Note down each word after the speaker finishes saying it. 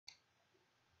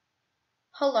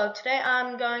Hello, today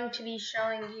I'm going to be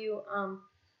showing you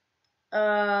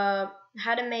how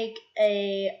to make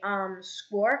a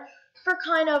score for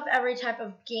kind of every type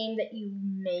of game that you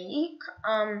make.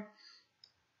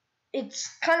 It's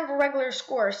kind of a regular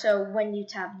score, so when you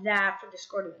tap that for the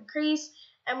score to increase,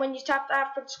 and when you tap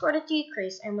that for the score to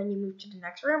decrease, and when you move to the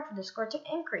next room for the score to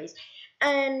increase,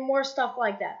 and more stuff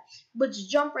like that. Let's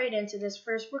jump right into this.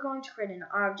 First, we're going to create an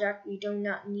object. We do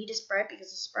not need a sprite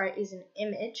because a sprite is an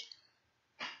image.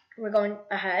 We're going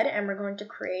ahead and we're going to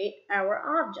create our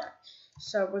object.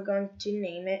 So we're going to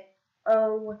name it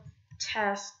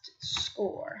test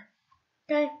score.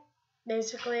 Okay,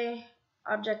 basically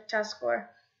object test score.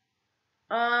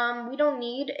 We don't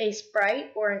need a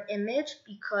sprite or an image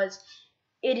because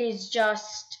it is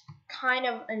just kind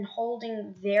of an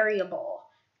holding variable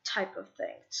type of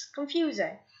thing. It's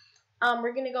confusing.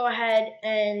 We're going to go ahead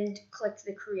and click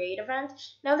the create event.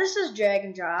 Now this is drag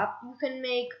and drop. You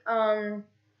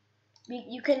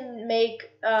can make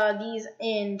these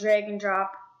in drag and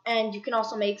drop, and you can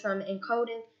also make them in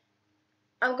coding.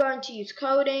 I'm going to use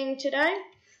coding today.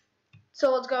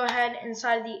 So let's go ahead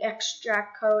inside the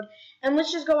extract code, and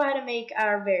let's just go ahead and make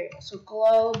our variable. So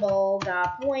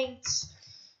global.points,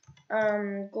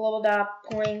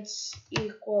 global.points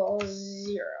equals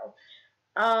 0,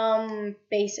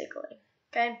 basically,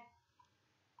 okay?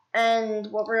 And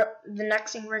the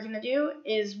next thing we're gonna do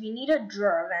is we need a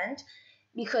draw event,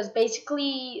 because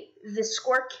basically the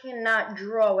score cannot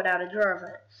draw without a draw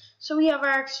event. So we have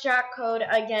our extract code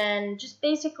again, just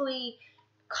basically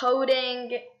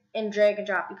coding in drag and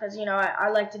drop, because I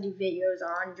like to do videos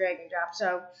on drag and drop.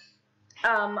 So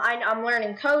I'm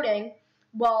learning coding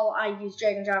while I use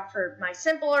drag and drop for my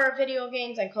simpler video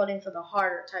games and coding for the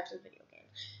harder types of video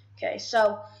games. Okay,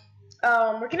 so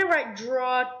we're gonna write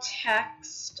draw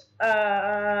text.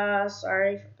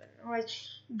 Sorry for the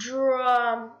noise.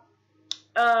 Draw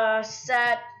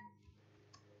set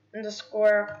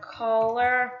underscore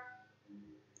color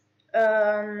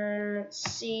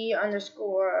C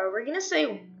underscore, we're gonna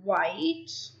say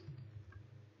white.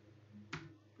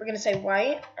 We're gonna say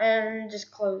white and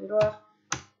just close it off.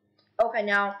 Okay,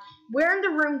 now where in the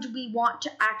room do we want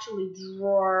to actually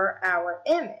draw our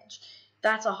image?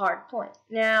 That's a hard point.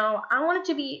 Now I want it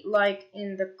to be like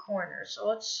in the corner, so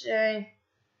let's say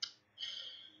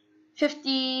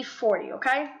 50-40,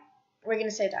 okay? We're going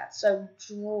to say that. So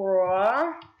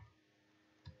draw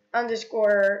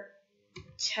underscore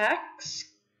text.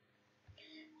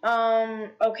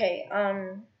 Okay,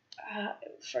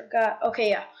 forgot. Okay,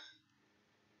 yeah.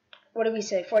 What did we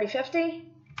say? 40-50?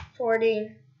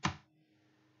 40-50?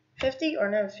 Or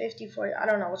no, 50-40. I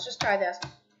don't know. Let's just try this.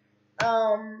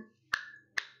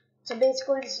 So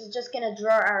basically, this is just going to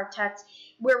draw our text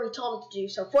where we told it to do.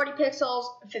 So 40 pixels,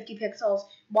 50 pixels,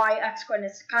 y, x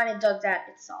coordinates, kind of does that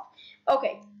itself.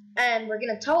 Okay, and we're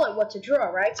going to tell it what to draw,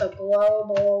 right? So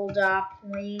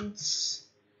global.points,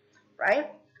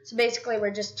 right? So basically,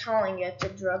 we're just telling it to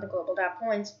draw the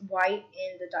global.points white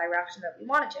in the direction that we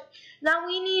want it to. Now,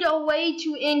 we need a way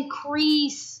to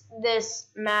increase this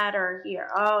matter here.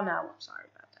 Oh, no, I'm sorry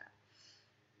about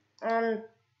that.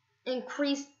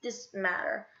 Increase this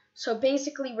matter. So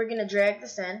basically, we're going to drag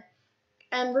this in,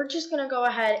 and we're just going to go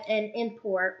ahead and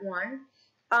import one.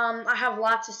 I have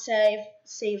lots of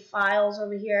save files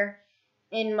over here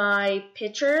in my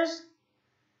pictures.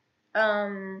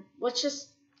 Let's just,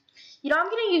 I'm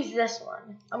going to use this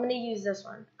one. I'm going to use this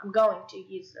one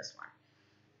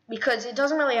because it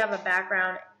doesn't really have a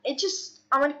background. I'm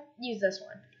going to use this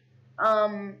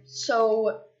one.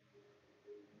 So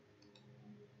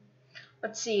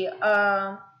let's see.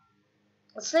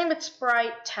 Let's name it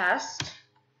sprite test.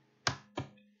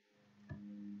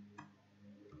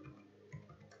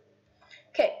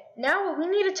 Okay, now what we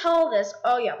need to tell this,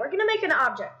 we're going to make an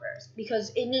object first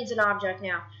because it needs an object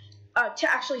now to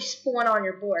actually spawn on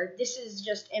your board. This is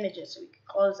just images, so we can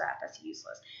close that. That's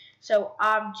useless. So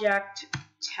object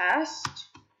test.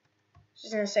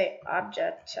 Just going to say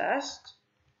object test.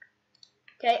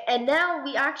 Okay, and now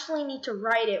we actually need to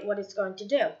write it what it's going to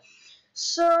do.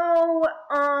 So,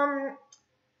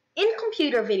 in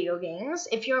computer video games,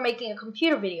 if you're making a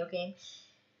computer video game,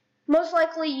 most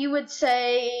likely you would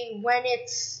say when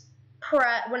it's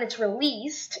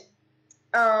released,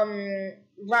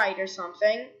 right or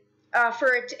something,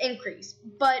 for it to increase.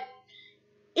 But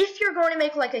if you're going to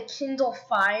make like a Kindle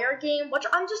Fire game, which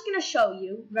I'm just going to show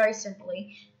you very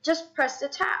simply, just press the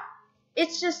tab.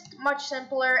 It's just much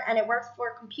simpler, and it works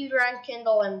for computer and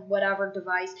Kindle and whatever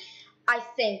device. I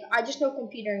just know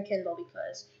computer and Kindle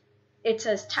because it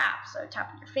says tap, so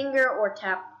tap with your finger or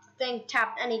tap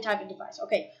any type of device.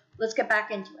 Okay, let's get back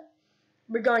into it.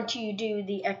 we're going to do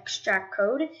the extract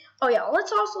code. Oh yeah,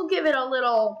 let's also give it a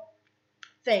little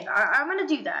thing. I'm gonna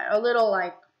do that, a little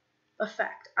like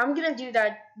effect. I'm gonna do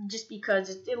that just because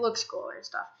it looks cool and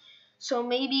stuff. So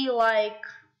maybe like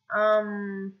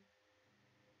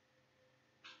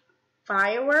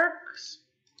fireworks.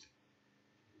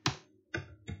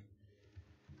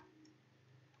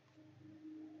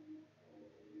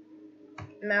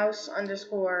 Mouse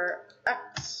underscore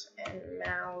X and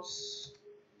mouse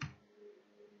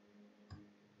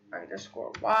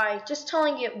underscore Y, just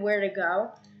telling it where to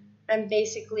go. And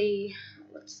basically,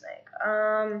 let's think.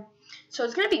 So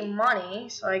it's gonna be money.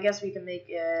 So I guess we can make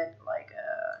it like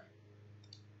a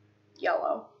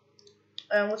yellow.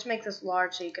 Let's make this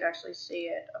large so you could actually see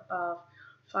it above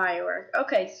firework.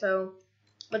 Okay, so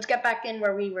let's get back in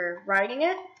where we were writing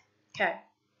it. Okay.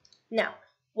 Now,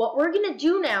 what we're gonna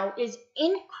do now is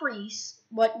increase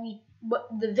what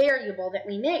the variable that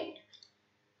we made.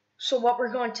 So what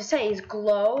we're going to say is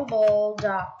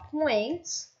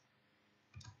global.points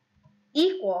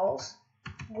equals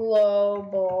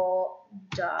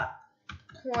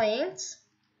global.points.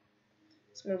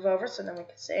 Let's move over so then we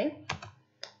can see.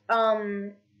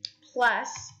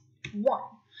 Plus 1.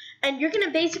 And you're going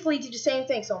to basically do the same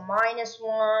thing. So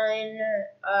 -1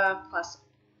 plus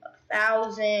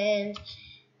 1,000.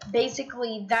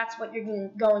 Basically, that's what you're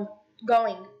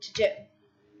going to do.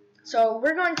 So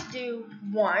we're going to do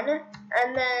 1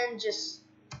 and then just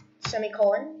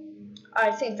semicolon. I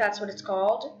think that's what it's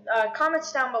called. Comments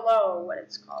down below what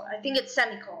it's called. I think it's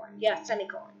semicolon. Yeah,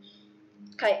 semicolon.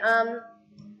 Okay,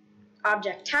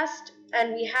 object test,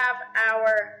 and we have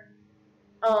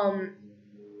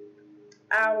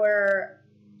our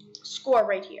score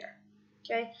right here.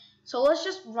 Okay, so let's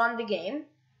just run the game.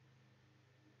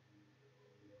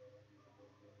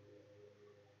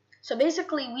 So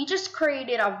basically, we just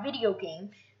created a video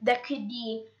game that could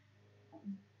be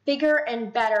bigger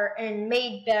and better and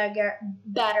made better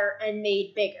and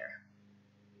made bigger.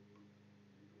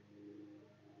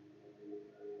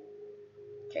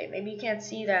 Okay, maybe you can't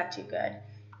see that too good.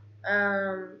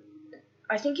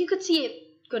 I think you could see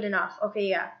it good enough. Okay,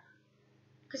 yeah.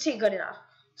 Could see it good enough.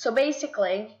 So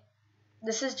basically,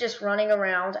 this is just running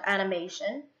around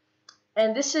animation,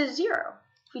 and this is 0.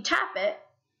 If we tap it,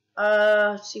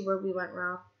 let's see where we went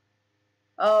wrong.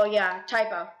 Oh yeah,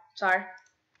 typo. Sorry,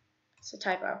 it's a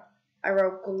typo. I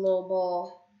wrote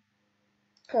global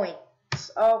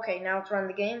points. Okay, now let's run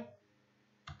the game.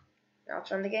 Now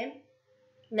let's run the game.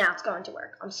 Now it's going to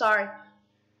work. I'm sorry,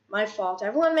 my fault.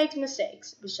 Everyone makes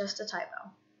mistakes. It was just a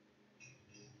typo.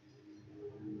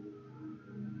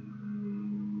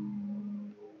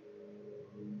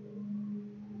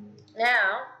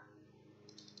 Now,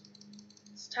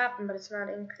 it's tapping, but it's not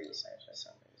increasing for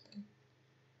some reason.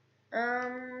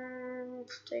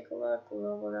 Let's take a look.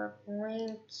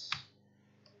 Global.points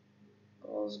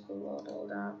equals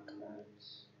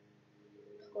global.points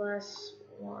plus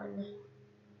 1.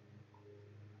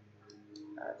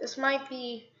 This might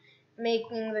be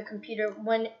making the computer,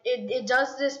 when it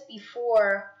does this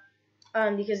before,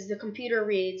 because the computer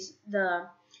reads the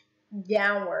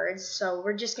downwards, so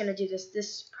we're just gonna do this.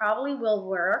 This probably will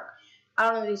work. I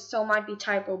don't know, these still might be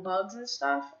typo bugs and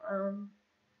stuff.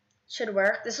 Should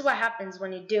work. This is what happens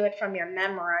when you do it from your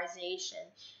memorization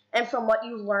and from what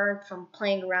you learned from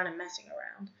playing around and messing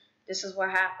around. This is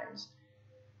what happens.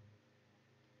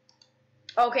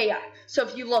 Okay, yeah. So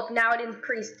if you look, now it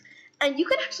increased. And you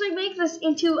could actually make this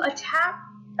into a tap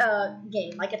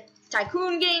game, like a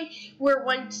tycoon game, where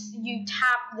once you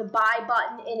tap the buy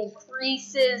button, it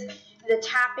increases the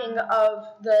tapping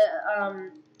of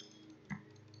the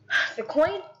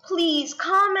coin. Please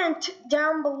comment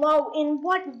down below in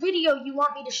what video you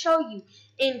want me to show you.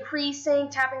 Increasing,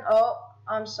 tapping, oh,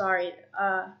 I'm sorry,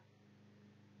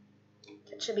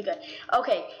 it should be good.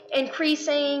 Okay,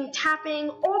 increasing,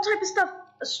 tapping, all type of stuff,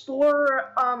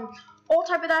 store, all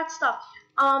type of that stuff,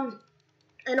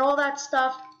 and all that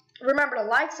stuff. Remember to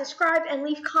like, subscribe, and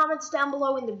leave comments down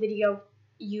below in the video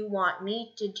you want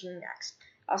me to do next.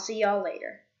 I'll see y'all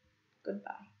later.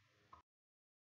 Goodbye.